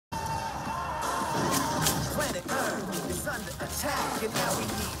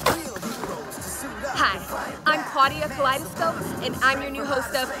Hi, I'm Claudia Kaleidoscope, and I'm your new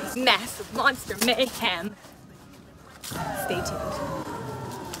host of Massive Monster Mayhem. Stay tuned.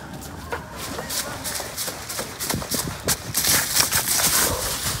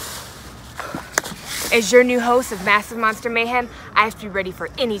 As your new host of Massive Monster Mayhem, I have to be ready for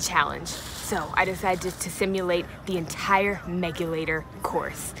any challenge. So I decided to simulate the entire Megalator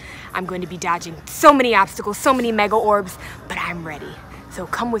course. I'm going to be dodging so many obstacles, so many mega orbs, but I'm ready. So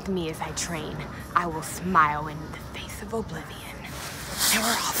come with me as I train. I will smile in the face of oblivion. And we're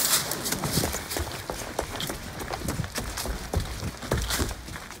off.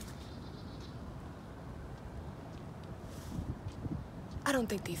 I don't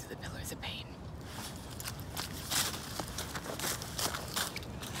think these are the pillars of pain.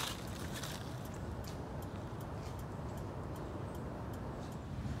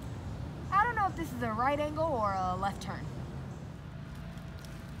 I don't know if this is a right angle or a left turn.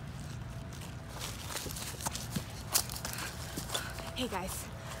 Hey guys,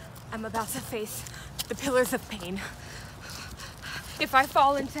 I'm about to face the pillars of pain. If I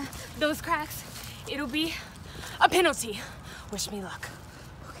fall into those cracks, it'll be a penalty. Wish me luck.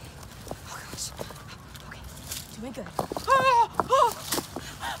 Okay. Oh gosh. Okay. Doing good. Oh!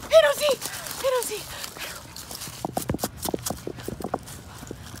 Penalty! Penalty!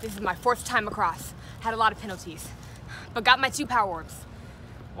 This is my 4th time across. Had a lot of penalties, but got my 2 power orbs.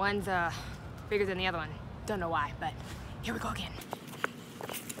 One's bigger than the other one. Don't know why, but here we go again.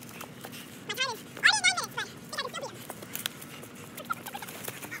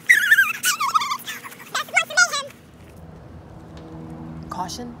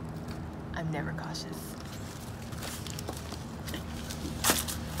 Caution? I'm never cautious.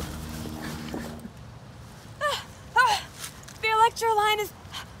 The electro line is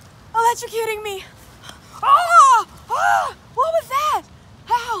electrocuting me. Oh! Oh! What was that?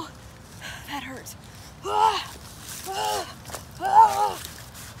 Ow! That hurt.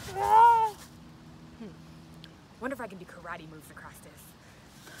 Wonder if I can do karate moves across this.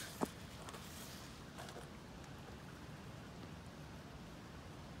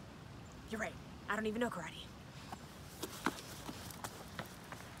 You're right. I don't even know karate.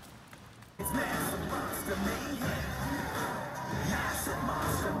 It's Massive Monster Mayhem. Massive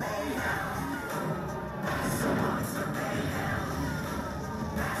Monster Mayhem. Massive Monster Mayhem.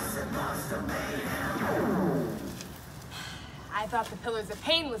 Massive Monster Mayhem. I thought the pillars of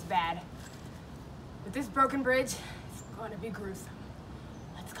pain was bad. But this broken bridge is going to be gruesome.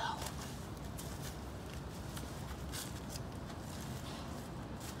 Let's go.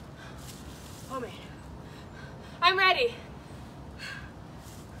 Oh man, I'm ready.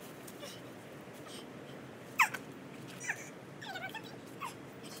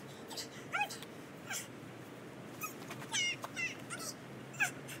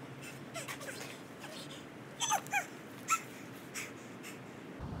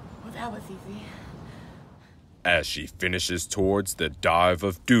 Well, that was easy. As she finishes towards the dive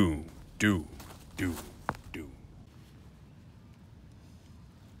of doom.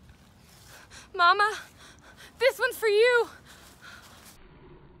 Mama, this one's for you.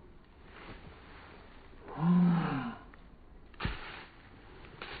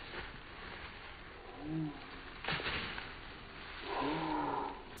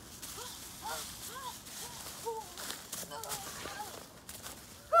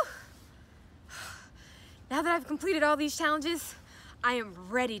 Now that I've completed all these challenges, I am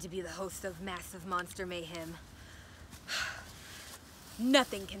ready to be the host of Massive Monster Mayhem.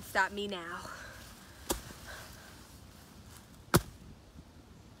 Nothing can stop me now.